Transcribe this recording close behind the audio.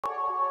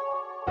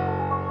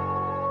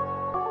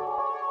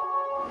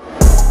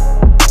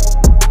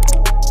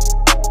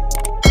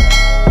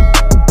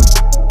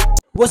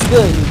What's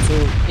good,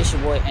 YouTube? It's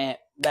your boy Ant,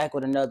 back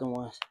with another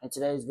one. In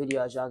today's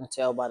video, as y'all can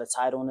tell by the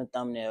title and the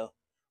thumbnail,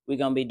 we're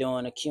going to be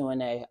doing a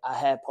Q&A. I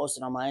had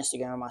posted on my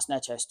Instagram, my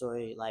Snapchat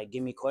story, like,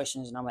 give me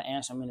questions, and I'm going to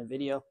answer them in the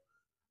video.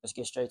 Let's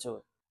get straight to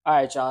it. All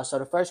right, y'all. So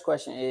the first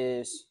question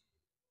is,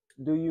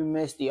 do you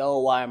miss the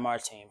old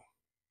YMR team?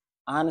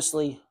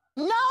 Honestly,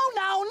 no.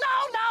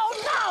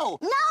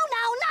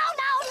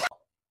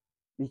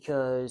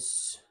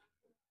 Because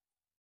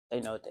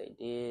they know what they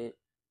did,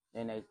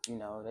 and they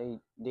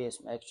did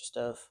some extra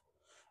stuff.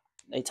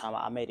 They talking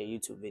about I made a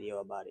YouTube video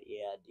about it.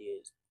 Yeah, I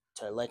did.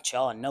 To let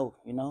y'all know,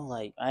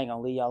 like I ain't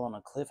gonna leave y'all on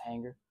a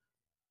cliffhanger.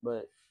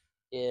 But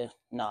yeah,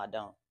 no, I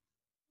don't.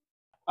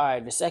 All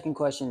right, the second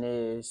question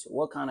is,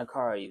 what kind of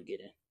car are you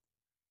getting?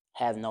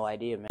 Have no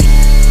idea, man.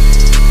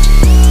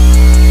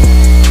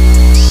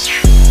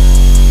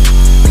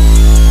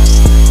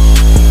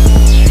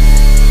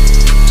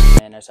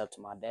 Man, that's up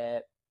to my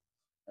dad.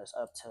 That's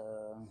up to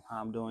how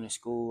I'm doing in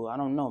school. I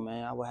don't know,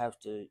 man. I would have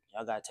to.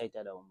 Y'all gotta take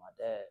that up with my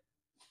dad.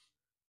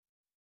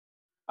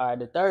 All right,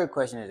 the third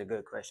question is a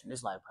good question. This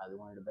is like probably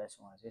one of the best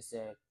ones. It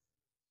said,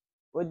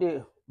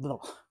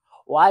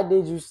 why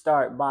did you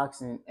start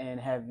boxing,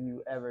 and have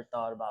you ever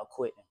thought about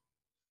quitting?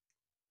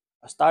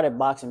 I started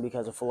boxing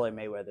because of Floyd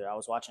Mayweather. I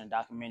was watching a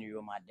documentary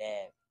with my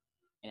dad,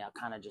 and I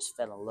kind of just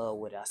fell in love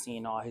with it. I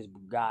seen all his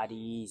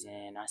Bugattis,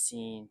 and I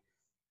seen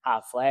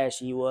how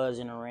flashy he was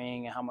in the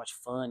ring and how much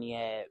fun he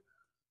had.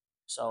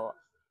 So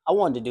I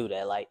wanted to do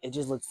that. Like, it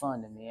just looked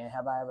fun to me. And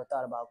have I ever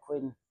thought about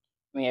quitting?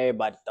 I mean,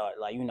 everybody thought,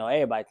 like,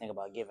 everybody think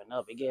about giving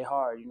up. It get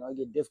hard, it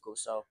get difficult.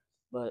 So,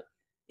 but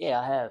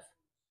yeah, I have.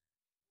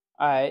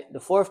 All right,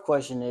 the fourth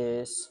question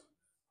is,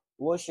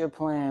 what's your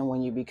plan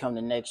when you become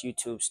the next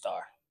YouTube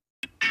star?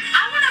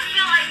 I want to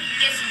feel like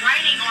it's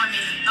raining on me,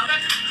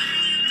 okay?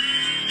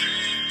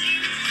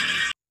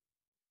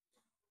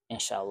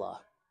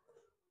 Inshallah.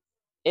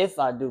 If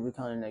I do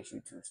become the next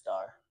YouTube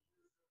star,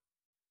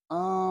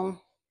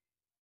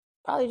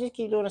 probably just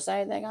keep doing the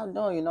same thing I'm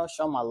doing,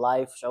 show my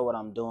life, show what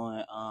I'm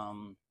doing.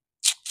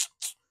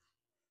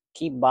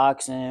 Keep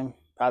boxing,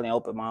 probably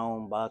open my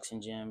own boxing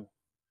gym.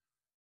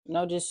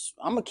 Just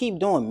I'm gonna keep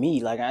doing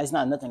me. Like, it's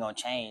not nothing gonna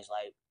change.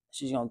 Like,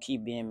 she's gonna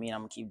keep being me, and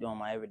I'm gonna keep doing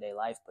my everyday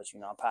life. But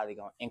I'm probably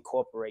gonna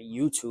incorporate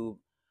YouTube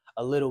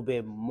a little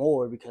bit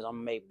more because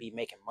I'm gonna be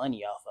making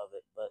money off of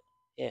it. But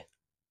yeah.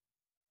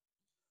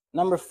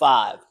 Number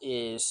 5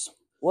 is,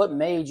 what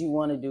made you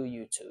want to do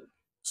YouTube?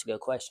 It's a good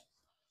question.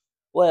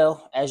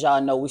 Well, as y'all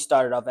know, we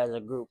started off as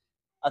a group.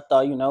 I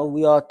thought,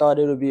 we all thought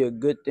it would be a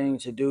good thing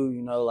to do,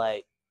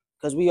 like,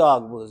 because we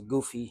all was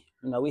goofy.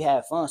 We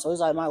had fun. So it's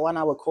like, why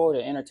not record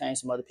and entertain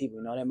some other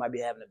people? They might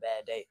be having a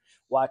bad day.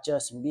 Watch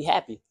us and be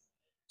happy.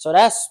 So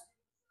that's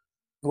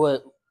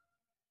why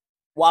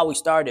we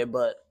started.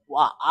 But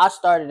why I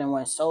started and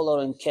went solo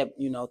and kept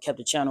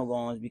the channel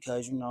going is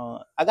because,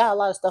 I got a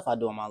lot of stuff I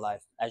do in my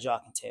life, as y'all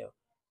can tell.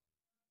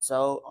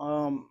 So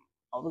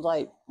I was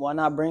like, why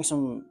not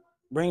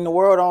bring the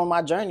world on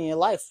my journey in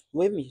life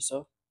with me?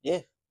 So yeah.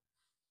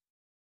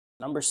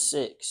 Number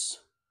 6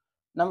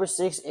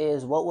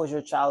 is, what was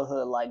your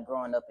childhood like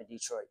growing up in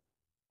Detroit?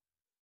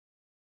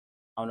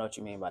 I don't know what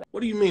you mean by that.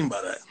 What do you mean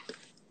by that?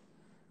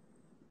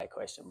 That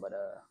question, but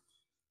I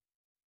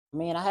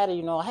mean, I had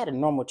a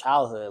normal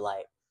childhood.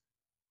 Like,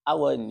 I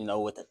wasn't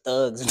with the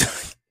thugs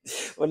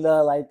or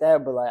nothing like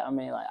that. But like, I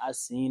mean, like, I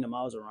seen them,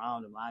 I was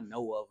around them, I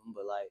know of them.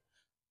 But like,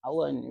 I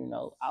wasn't,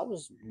 I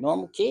was a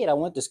normal kid. I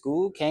went to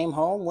school, came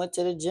home, went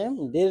to the gym,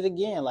 and did it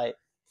again. Like,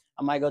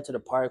 I might go to the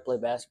park, play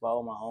basketball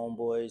with my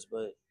homeboys,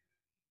 but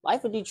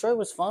life in Detroit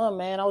was fun,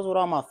 man. I was with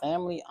all my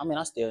family. I mean,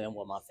 I still am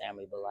with my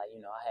family, but like,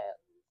 I had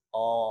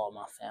all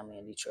my family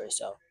in Detroit,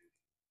 so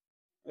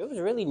it was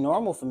really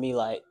normal for me.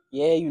 Like,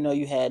 yeah,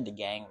 you had the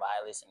gang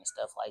violence and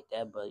stuff like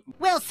that, but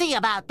we'll see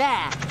about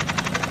that.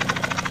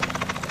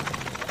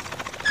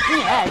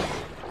 Yeah.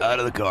 Out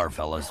of the car,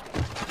 fellas.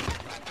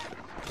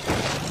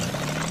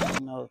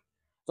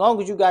 As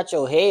long as you got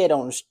your head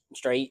on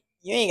straight,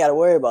 you ain't got to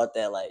worry about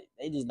that. Like,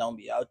 they just don't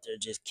be out there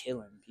just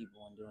killing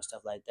people and doing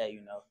stuff like that,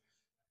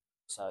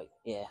 So,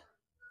 yeah.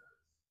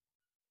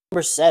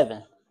 Number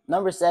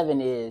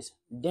 7 is,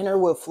 dinner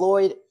with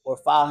Floyd or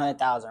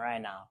 500,000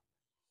 right now?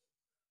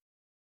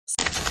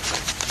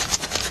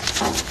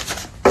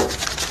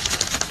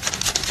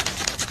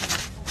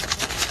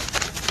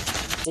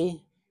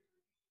 See?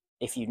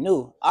 If you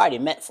knew, I already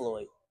met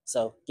Floyd.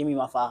 So, give me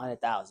my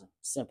 500,000.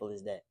 Simple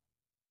as that.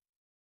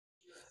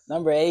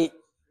 Number 8,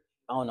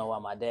 I don't know why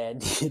my dad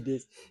did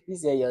this. He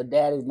said, your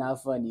dad is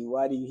not funny.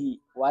 Why do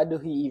he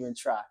even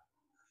try?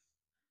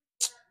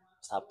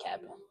 Stop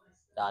capping.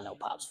 Y'all know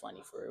Pop's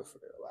funny for real.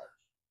 Like,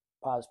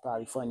 Pop's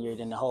probably funnier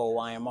than the whole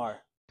YMR.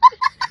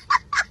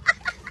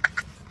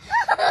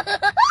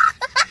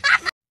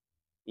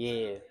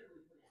 Yeah.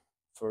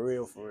 For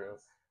real.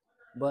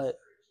 But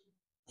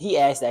he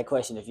asked that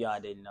question if y'all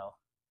didn't know.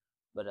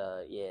 But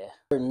yeah.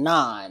 Number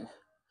 9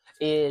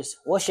 is,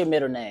 what's your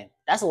middle name?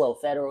 That's a little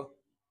federal.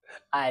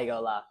 I ain't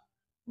gonna lie.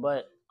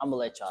 But I'm gonna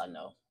let y'all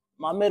know.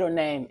 My middle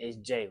name is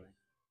Jalen.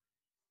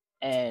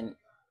 And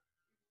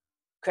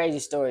crazy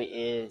story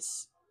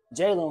is,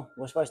 Jalen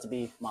was supposed to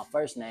be my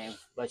first name,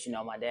 but you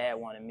know, my dad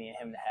wanted me and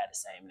him to have the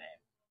same name.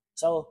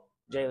 So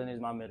Jalen is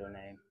my middle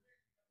name.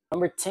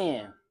 Number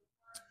 10.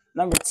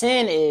 Number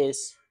 10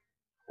 is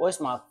what's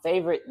my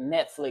favorite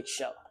Netflix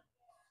show?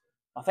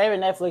 My favorite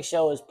Netflix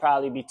show is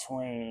probably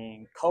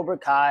between Cobra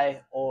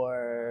Kai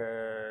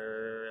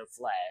or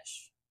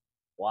Flash.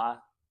 Why?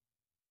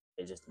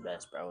 It's just the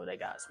best, bro. They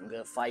got some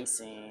good fight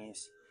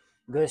scenes,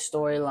 good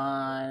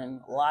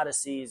storyline, a lot of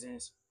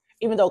seasons.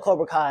 Even though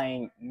Cobra Kai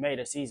ain't made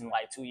a season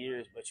like 2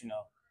 years, but you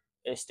know,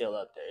 it's still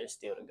up there. It's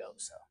still to go.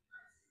 So,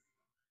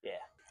 yeah.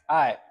 All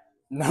right.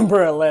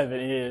 Number 11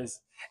 is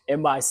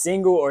am I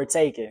single or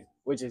taken,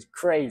 which is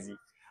crazy.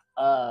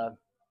 Uh,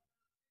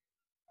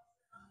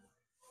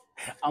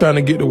 Trying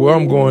to get to where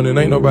I'm going, and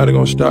ain't nobody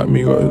gonna stop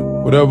me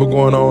or whatever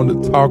going on,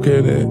 the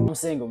talking and. I'm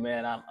single,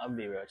 man. I'm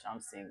be real. I'm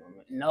single.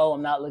 Man. No,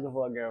 I'm not looking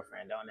for a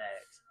girlfriend. Don't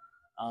ask.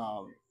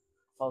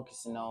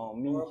 Focusing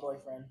on me. Or a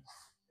boyfriend.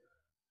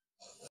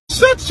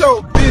 Shut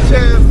your bitch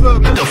ass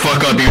up. Shut the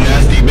fuck up, you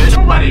nasty bitch.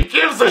 Nobody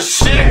gives a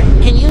shit.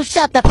 Can you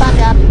shut the fuck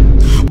up?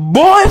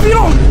 Boy, if you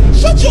don't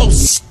shut your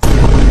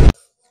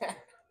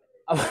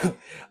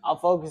I'm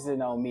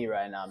focusing on me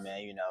right now,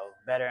 man. You know,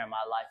 better in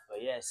my life.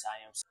 But yes, I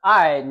am. All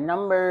right,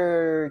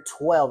 number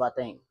 12, I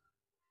think.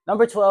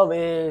 Number 12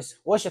 is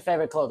what's your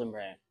favorite clothing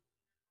brand?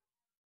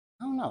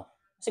 I don't know.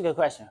 That's a good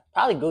question.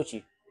 Probably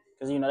Gucci,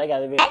 because you know they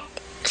got a bit.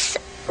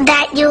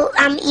 That you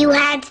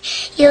had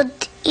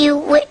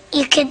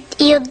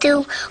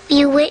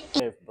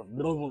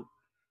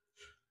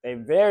They're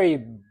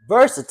very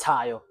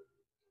versatile.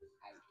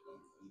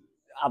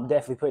 I'm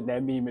definitely putting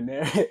that meme in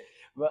there.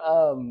 But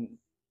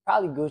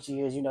probably Gucci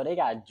because you know they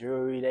got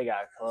jewelry, they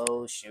got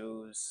clothes,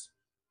 shoes,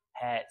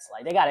 hats,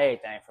 like they got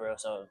everything for real.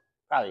 So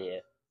probably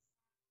it.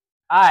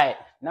 All right,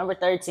 number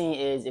 13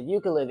 is if you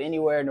could live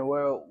anywhere in the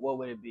world, what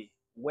would it be?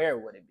 Where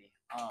would it be?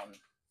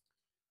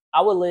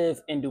 I would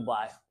live in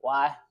Dubai.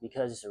 Why?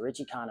 Because it's a rich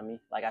economy,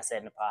 like I said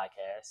in the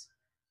podcast.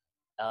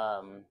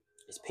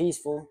 It's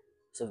peaceful.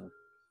 It's a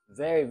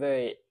very,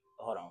 very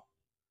hold on.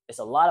 It's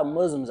a lot of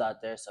Muslims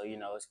out there, so you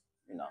know it's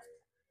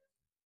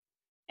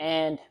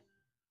and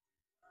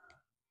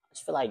I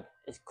just feel like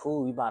it's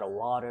cool. We by the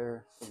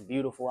water. It's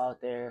beautiful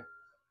out there.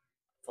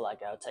 I feel like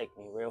that'll take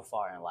me real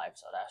far in life,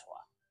 so that's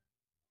why.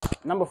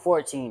 Number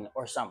 14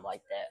 or something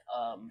like that.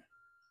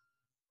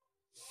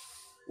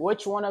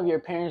 Which one of your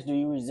parents do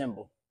you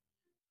resemble?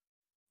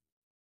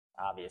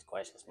 Obvious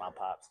questions, my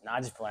pops. No,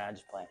 I just playing.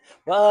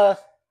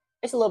 But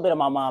it's a little bit of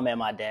my mom and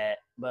my dad,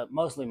 but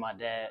mostly my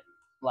dad.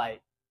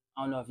 Like,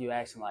 I don't know if you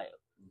ask him like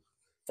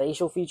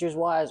facial features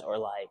wise or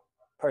like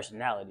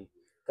personality.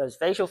 Because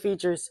facial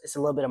features, it's a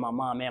little bit of my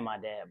mom and my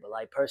dad, but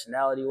like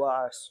personality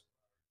wise,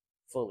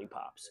 fully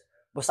pops.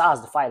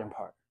 Besides the fighting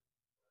part,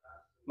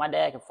 my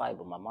dad can fight,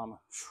 but my mama.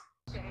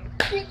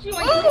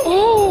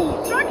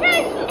 Oh, oh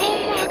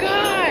my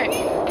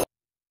God.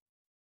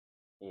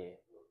 Yeah.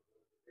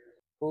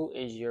 Who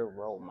is your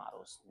role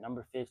models?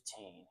 Number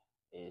 15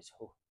 is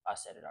who? I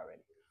said it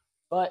already.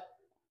 But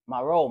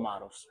my role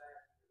models,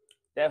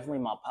 definitely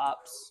my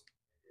pops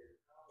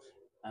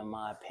and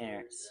my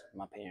parents.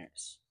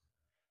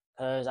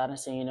 Because I done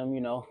seen them,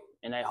 you know,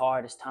 in their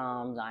hardest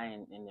times. I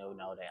ain't, you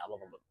know, they.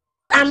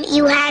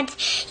 you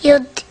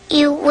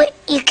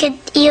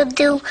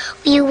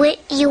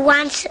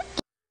want.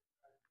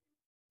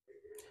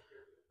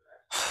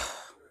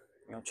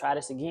 You know, try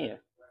this again.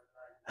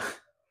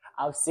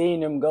 I've seen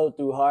them go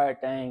through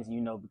hard things,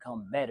 you know,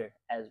 become better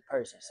as a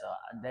person. So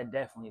that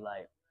definitely,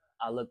 like,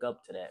 I look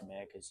up to that,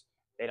 man, because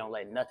they don't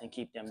let nothing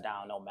keep them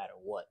down no matter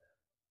what.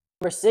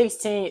 Number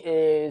 16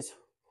 is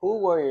who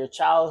were your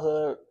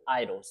childhood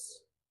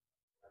idols?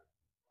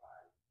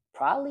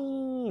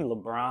 Probably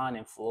LeBron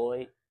and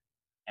Floyd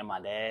and my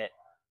dad.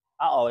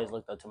 I always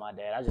looked up to my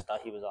dad. I just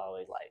thought he was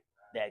always like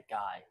that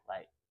guy.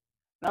 Like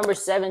number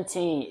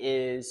 17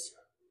 is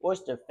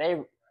what's your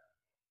favorite?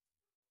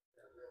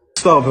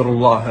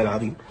 Astaghfirullah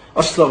al-Azim.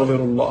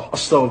 Astaghfirullah.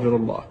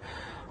 Astaghfirullah.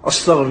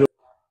 Astaghfirullah.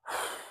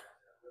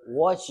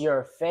 What's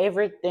your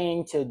favorite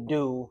thing to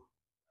do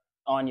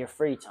on your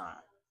free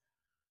time?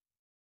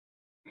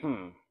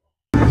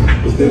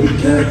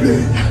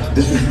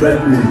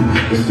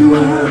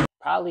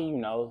 Probably, you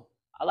know,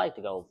 I like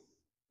to go.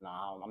 No,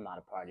 I'm not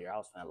a partier. I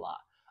was spending a lot.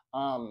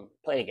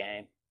 Play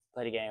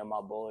the game with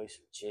my boys,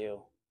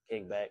 chill,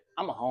 kick back.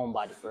 I'm a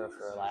homebody for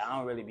real. Like I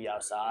don't really be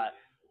outside.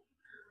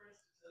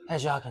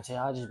 As y'all can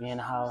tell, I'll just be in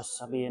the house.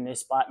 I'll be in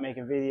this spot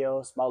making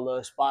videos, my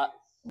little spot.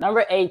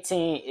 Number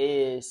 18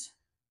 is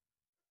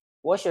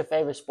what's your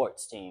favorite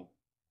sports team?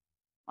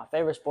 My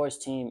favorite sports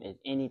team is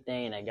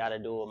anything that got to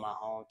do with my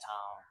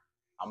hometown.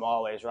 I'm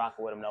always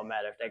rocking with them no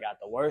matter if they got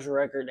the worst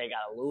record, they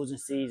got a losing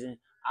season.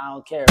 I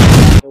don't care.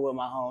 I'm rocking with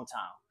my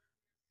hometown.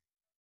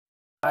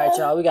 All right,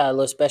 y'all, we got a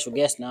little special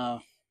guest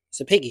now. It's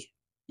a piggy.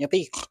 Yeah,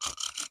 piggy.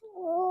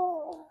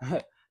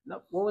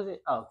 No, what was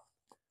it? Oh.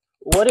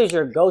 What is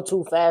your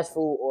go-to fast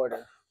food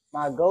order?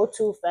 My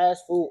go-to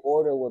fast food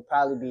order would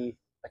probably be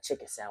a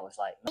chicken sandwich.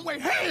 Like, Wait,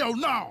 hell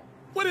no!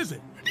 What is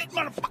it? These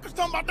motherfuckers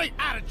talking about they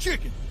out of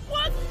chicken.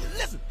 What?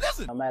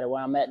 Listen. No matter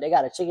where I'm at, they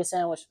got a chicken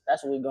sandwich.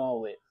 That's what we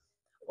going with.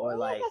 Or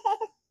like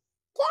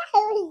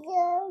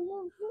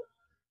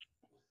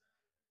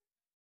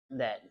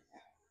that.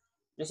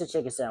 Just a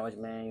chicken sandwich,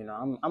 man. You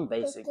know, I'm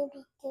basic.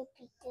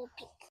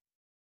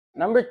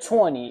 Number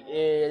 20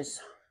 is,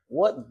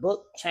 what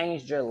book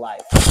changed your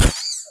life?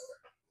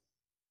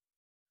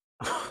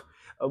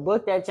 A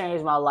book that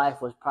changed my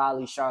life was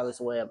probably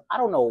Charlotte's Web. I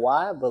don't know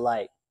why, but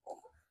like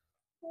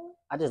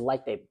I just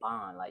like that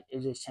bond. Like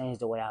it just changed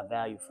the way I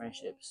value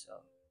friendships. So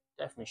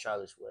definitely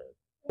Charlotte's Web.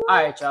 All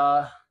right,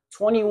 y'all.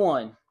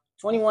 21.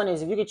 21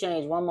 is, if you could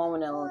change one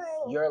moment in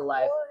your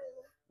life,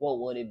 what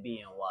would it be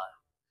and why?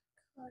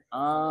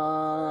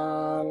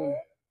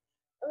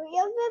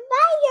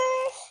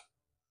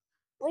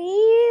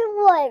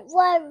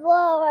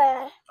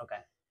 Okay.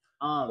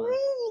 I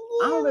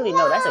don't really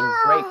know. That's a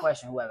great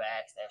question. Whoever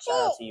asked that,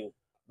 shout out to you.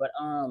 But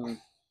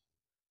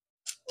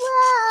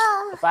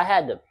if I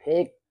had to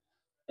pick,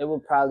 it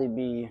would probably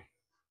be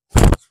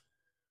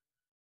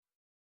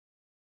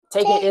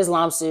taking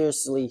Islam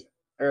seriously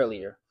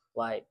earlier.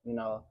 Like, you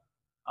know,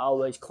 I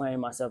always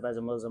claimed myself as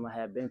a Muslim. I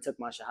had been took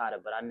my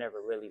shahada, but I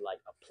never really like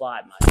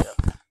applied myself.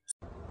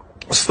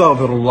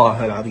 Astaghfirullah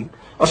al-Azim.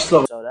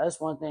 So that's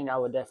one thing I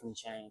would definitely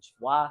change.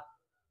 Why?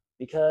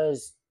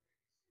 Because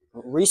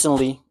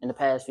recently, in the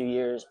past few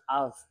years,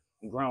 I've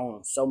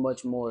grown so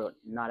much more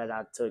now that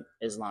I took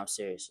Islam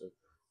seriously.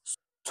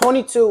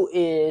 22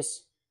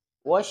 is,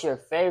 what's your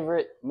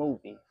favorite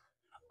movie?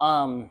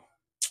 I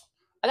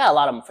got a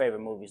lot of my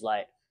favorite movies.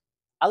 Like,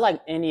 I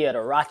like any of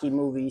the Rocky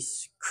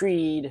movies,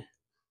 Creed,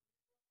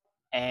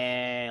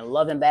 and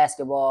Love and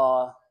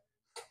Basketball,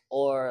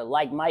 or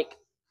Like Mike.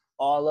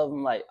 All of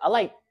them. Like, I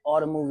like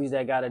all the movies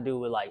that got to do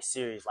with like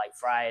series, like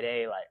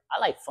Friday. Like, I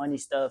like funny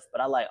stuff,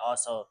 but I like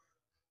also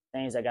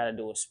things that got to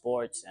do with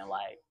sports and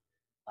like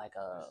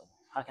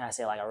how can I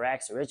say, like a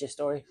Rags to Riches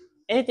story.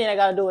 Anything that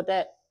got to do with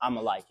that,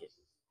 I'ma like it.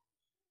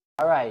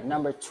 All right,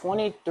 number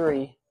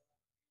 23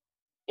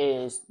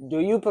 is, do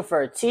you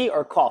prefer tea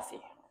or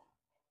coffee?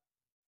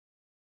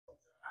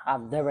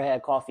 I've never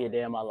had coffee a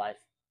day in my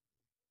life.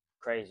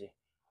 Crazy.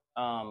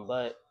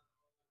 But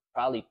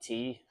probably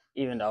tea,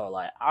 even though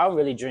like I don't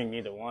really drink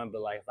either one,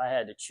 but like if I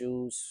had to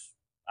choose,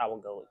 I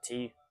would go with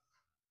tea.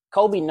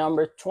 Kobe,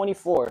 number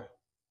 24.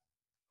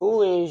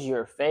 Who is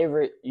your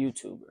favorite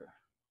YouTuber?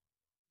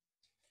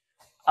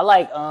 I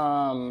like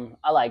Quan,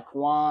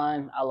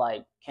 I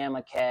like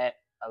Kamacat,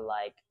 I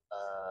like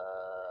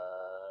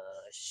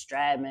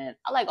Stradman.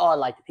 I like all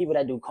like the people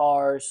that do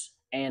cars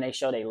and they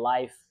show their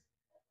life.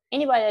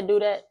 Anybody that do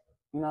that,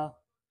 you know,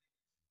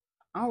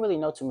 I don't really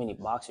know too many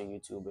boxer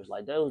YouTubers.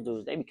 Like those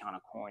dudes, they be kind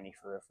of corny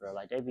for real, for real.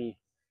 Like they be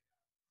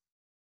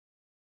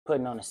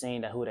putting on the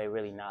scene that who they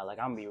really not. Like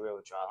I'm gonna be real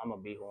with y'all. I'm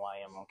gonna be who I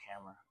am on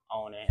camera,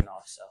 on and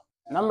off. So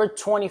number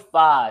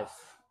 25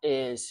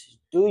 is,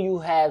 do you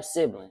have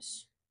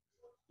siblings?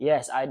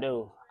 Yes, I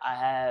do. I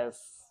have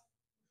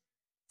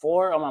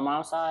 4 on my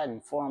mom's side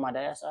and 4 on my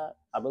dad's side,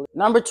 I believe.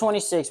 Number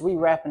 26, we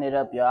wrapping it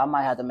up, y'all. I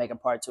might have to make a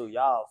part 2.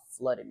 Y'all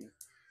flooded me.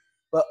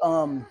 But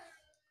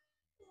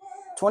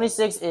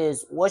 26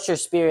 is, what's your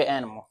spirit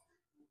animal?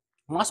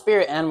 My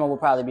spirit animal would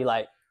probably be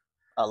like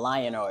a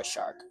lion or a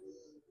shark.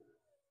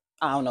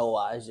 I don't know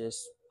why. It's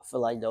just, I feel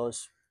like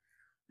those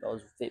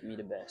fit me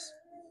the best.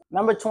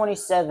 Number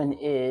 27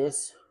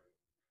 is,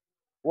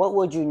 what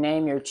would you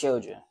name your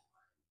children?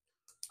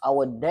 I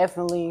would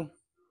definitely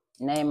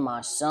name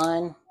my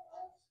son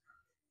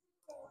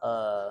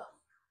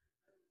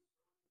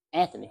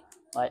Anthony.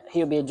 Like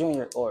he'll be a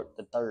junior or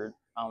the third.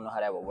 I don't know how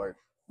that would work,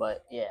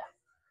 but yeah.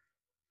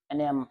 And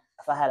then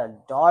if I had a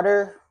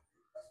daughter,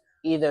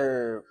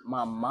 either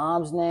my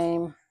mom's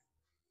name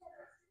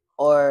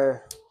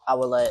or I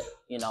would let,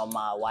 you know,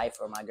 my wife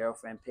or my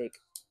girlfriend pick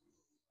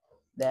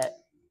that,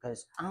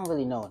 because I don't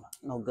really know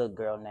no good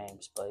girl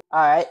names. But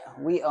all right,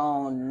 we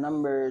on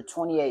number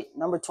 28.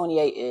 Number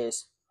 28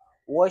 is,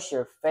 what's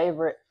your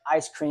favorite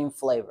ice cream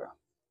flavor?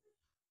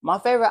 My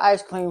favorite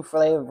ice cream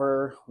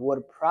flavor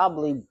would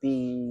probably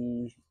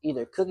be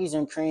either cookies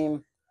and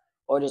cream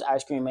or this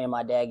ice cream made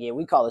my dad get.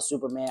 We call it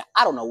Superman.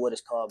 I don't know what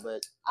it's called,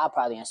 but I'll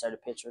probably insert a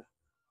picture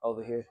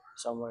over here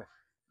somewhere.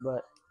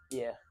 But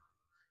yeah.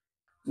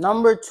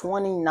 Number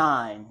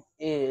 29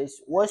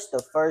 is, what's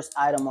the first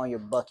item on your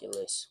bucket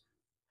list?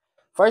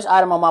 First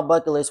item on my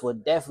bucket list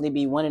would definitely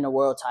be winning a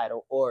world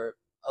title or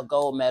a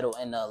gold medal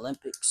in the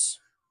Olympics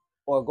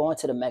or going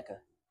to the Mecca.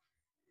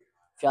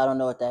 If y'all don't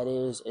know what that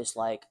is, it's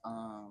like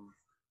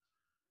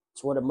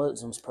it's where the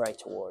Muslims pray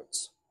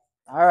towards.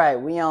 All right,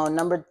 we on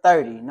number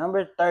 30.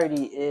 Number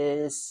 30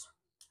 is,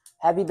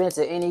 have you been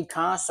to any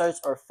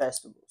concerts or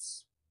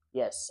festivals?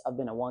 Yes, I've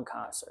been to one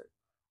concert.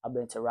 I've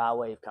been to Rod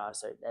Wave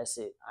concert. That's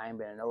it. I ain't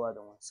been to no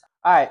other ones.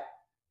 All right,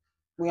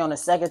 we on the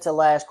second to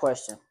last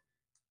question.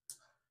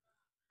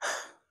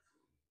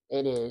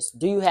 It is,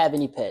 do you have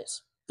any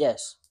pets?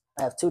 Yes,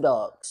 I have 2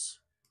 dogs.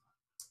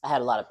 I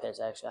had a lot of pets,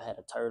 actually. I had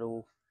a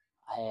turtle.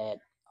 I had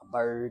a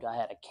bird. I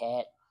had a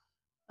cat.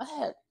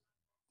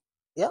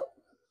 Yep.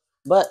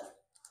 But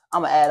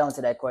I'm gonna add on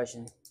to that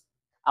question.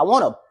 I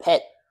want a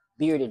pet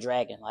bearded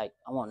dragon. Like,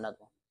 I want another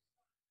one.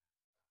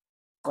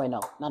 Wait,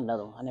 no, not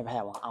another one. I never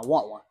had one. I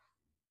want one.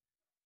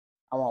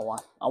 I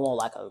want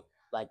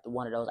like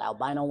one of those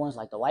albino ones,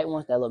 like the white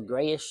ones that look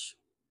grayish.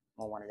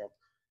 I want one of them.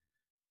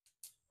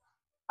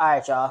 All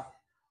right, y'all.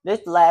 This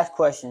is the last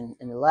question,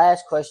 and the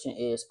last question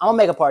is I'm gonna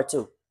make a part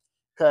 2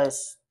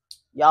 because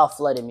y'all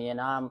flooded me,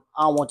 and I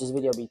don't want this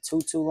video to be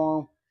too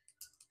long.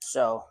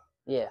 So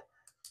yeah.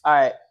 All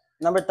right.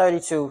 Number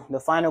 32. The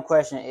final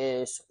question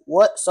is: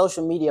 what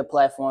social media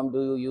platform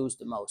do you use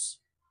the most?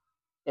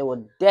 It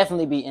would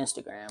definitely be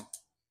Instagram,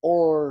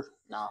 or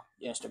no,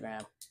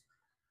 Instagram.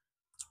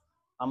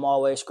 I'm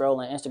always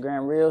scrolling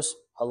Instagram Reels.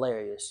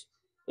 Hilarious.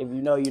 If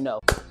you know, you know.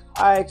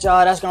 All right,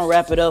 y'all. That's gonna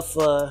wrap it up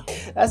for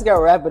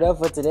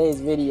today's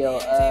video.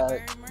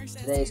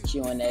 Today's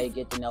Q&A.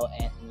 Get to know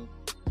Anthony.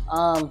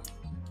 I'm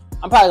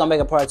probably gonna make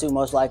a part 2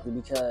 most likely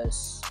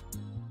because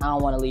I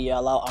don't want to leave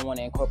y'all out. I want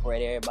to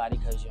incorporate everybody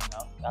because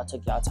y'all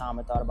took y'all time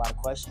and thought about a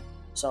question.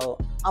 So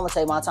I'm gonna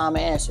take my time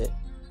and answer it.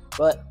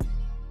 But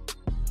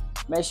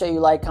make sure you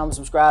like, comment,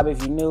 subscribe if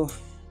you're new.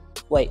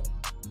 Wait.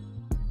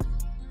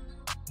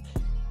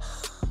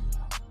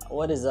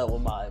 What is up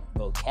with my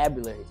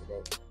vocabulary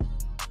today?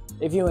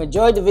 If you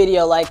enjoyed the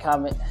video, like,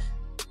 comment.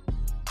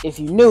 If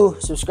you're new,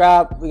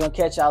 subscribe. We're going to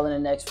catch y'all in the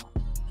next one.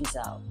 Peace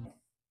out.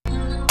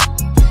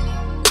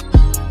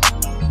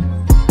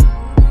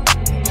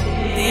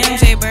 Damn,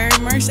 J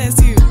Bird, merch,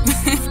 that's you.